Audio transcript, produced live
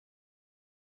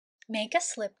Make a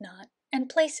slip knot and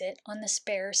place it on the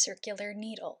spare circular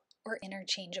needle or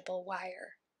interchangeable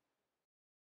wire.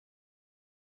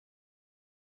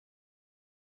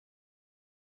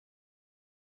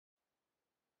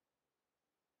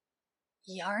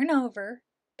 Yarn over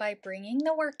by bringing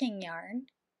the working yarn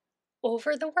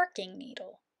over the working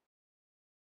needle.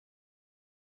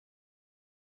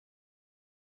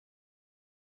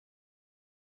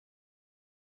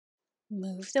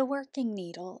 Move the working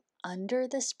needle under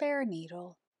the spare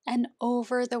needle and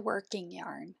over the working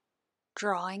yarn,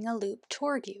 drawing a loop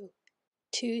toward you,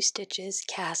 2 stitches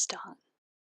cast on.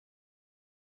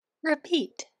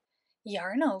 Repeat.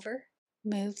 Yarn over,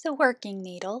 move the working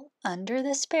needle under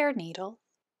the spare needle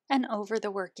and over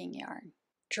the working yarn,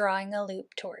 drawing a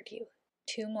loop toward you,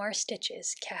 2 more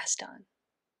stitches cast on.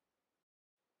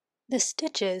 The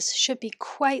stitches should be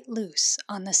quite loose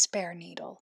on the spare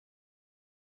needle.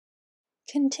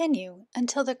 Continue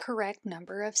until the correct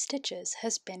number of stitches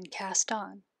has been cast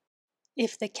on.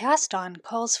 If the cast on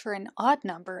calls for an odd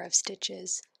number of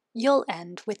stitches, you'll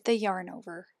end with the yarn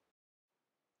over.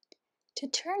 To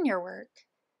turn your work,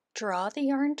 draw the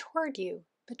yarn toward you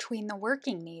between the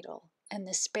working needle and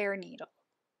the spare needle,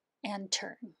 and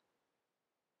turn.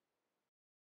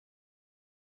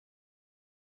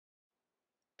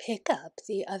 Pick up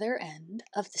the other end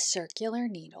of the circular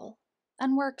needle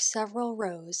and work several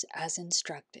rows as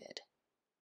instructed.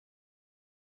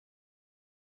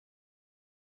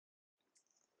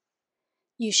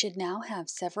 You should now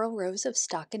have several rows of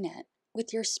stockinette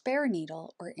with your spare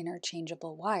needle or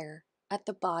interchangeable wire at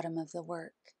the bottom of the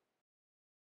work.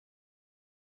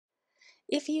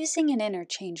 If using an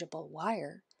interchangeable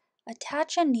wire,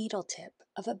 attach a needle tip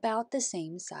of about the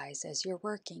same size as your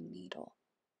working needle.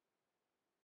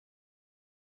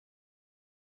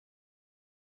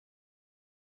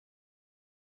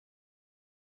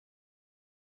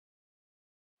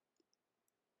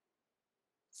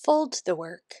 Fold the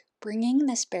work, bringing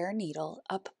the spare needle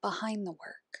up behind the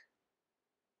work.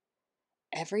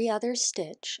 Every other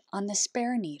stitch on the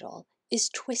spare needle is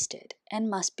twisted and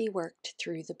must be worked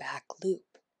through the back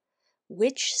loop.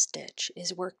 Which stitch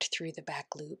is worked through the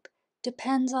back loop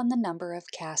depends on the number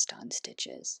of cast-on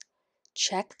stitches.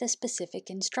 Check the specific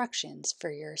instructions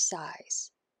for your size.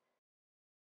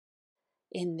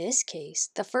 In this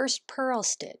case, the first purl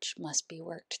stitch must be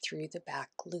worked through the back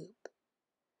loop.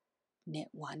 Knit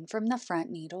 1 from the front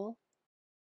needle,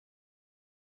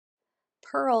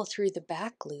 purl through the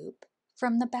back loop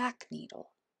from the back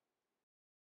needle.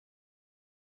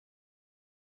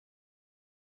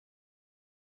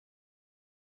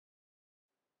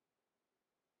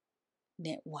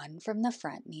 Knit 1 from the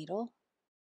front needle,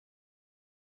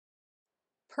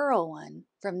 purl 1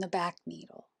 from the back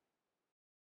needle.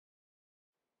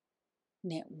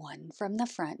 Knit 1 from the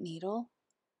front needle,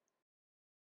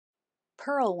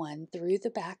 purl 1 through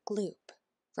the back loop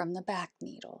from the back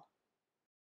needle.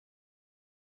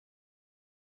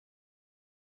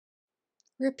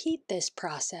 Repeat this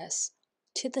process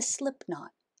to the slip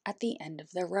knot at the end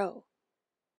of the row.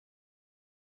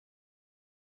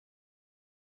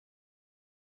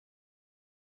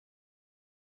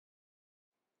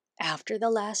 After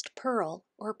the last purl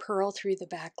or purl through the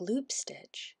back loop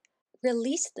stitch,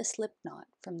 release the slip knot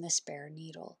from the spare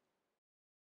needle.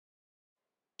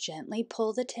 Gently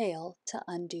pull the tail to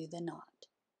undo the knot.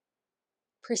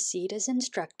 Proceed as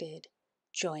instructed,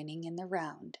 joining in the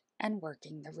round and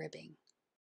working the ribbing.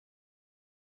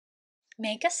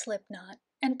 Make a slip knot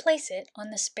and place it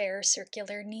on the spare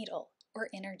circular needle or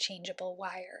interchangeable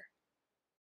wire.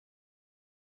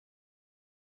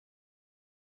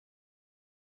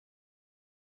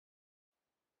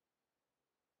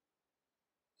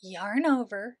 Yarn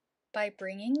over by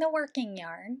bringing the working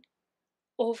yarn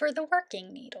over the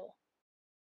working needle.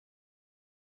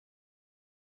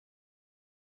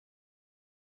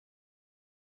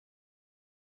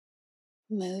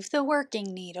 Move the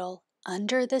working needle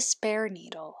under the spare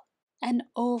needle and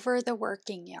over the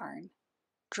working yarn,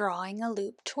 drawing a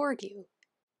loop toward you,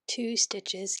 2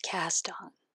 stitches cast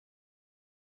on.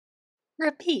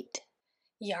 Repeat.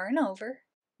 Yarn over,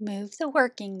 move the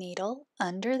working needle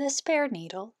under the spare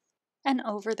needle and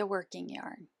over the working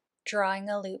yarn, drawing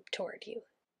a loop toward you,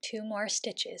 2 more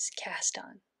stitches cast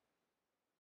on.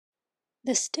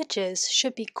 The stitches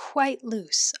should be quite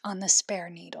loose on the spare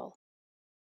needle.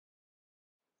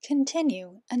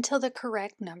 Continue until the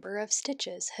correct number of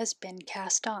stitches has been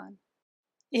cast on.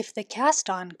 If the cast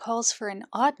on calls for an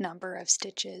odd number of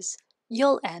stitches,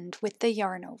 you'll end with the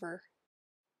yarn over.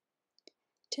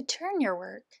 To turn your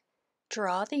work,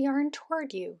 draw the yarn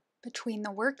toward you between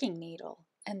the working needle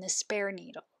and the spare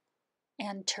needle,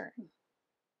 and turn.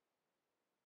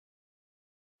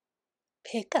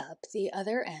 Pick up the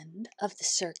other end of the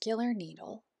circular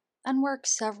needle and work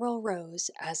several rows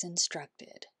as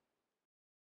instructed.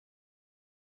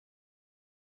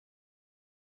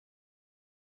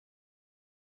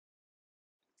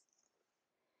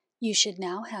 You should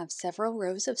now have several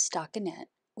rows of stockinette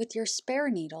with your spare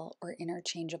needle or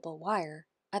interchangeable wire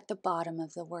at the bottom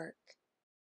of the work.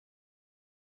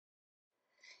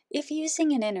 If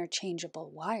using an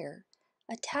interchangeable wire,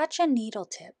 attach a needle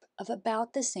tip of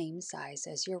about the same size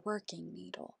as your working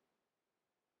needle.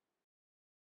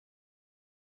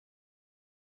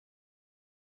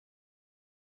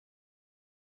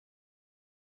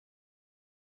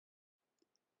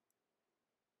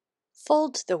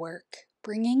 Fold the work,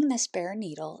 bringing the spare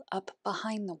needle up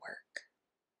behind the work.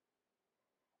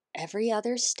 Every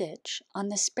other stitch on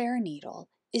the spare needle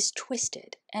is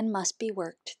twisted and must be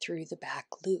worked through the back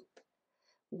loop.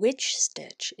 Which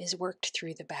stitch is worked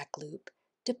through the back loop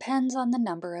depends on the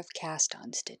number of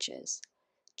cast-on stitches.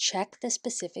 Check the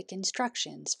specific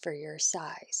instructions for your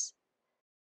size.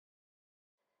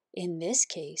 In this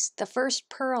case, the first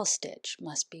purl stitch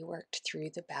must be worked through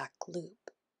the back loop.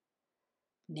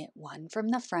 Knit one from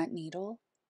the front needle,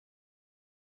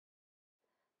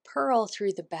 purl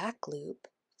through the back loop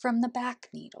from the back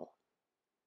needle.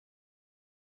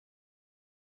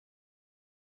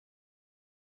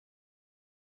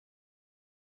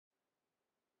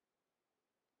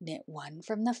 Knit one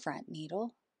from the front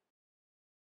needle,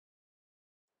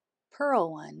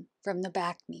 purl one from the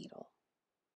back needle.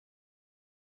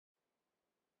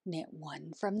 Knit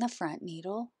one from the front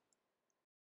needle,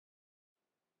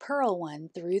 purl one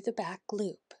through the back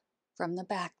loop from the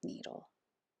back needle.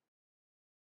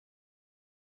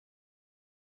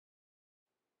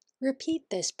 Repeat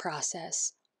this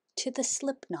process to the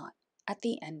slip knot at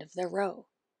the end of the row.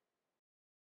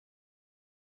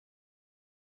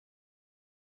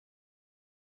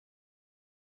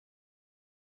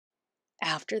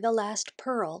 After the last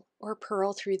purl or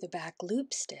purl through the back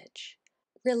loop stitch,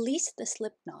 release the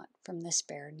slip knot from the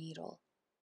spare needle.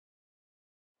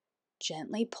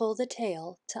 Gently pull the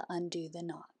tail to undo the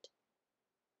knot.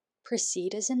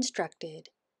 Proceed as instructed,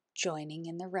 joining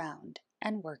in the round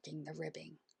and working the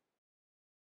ribbing.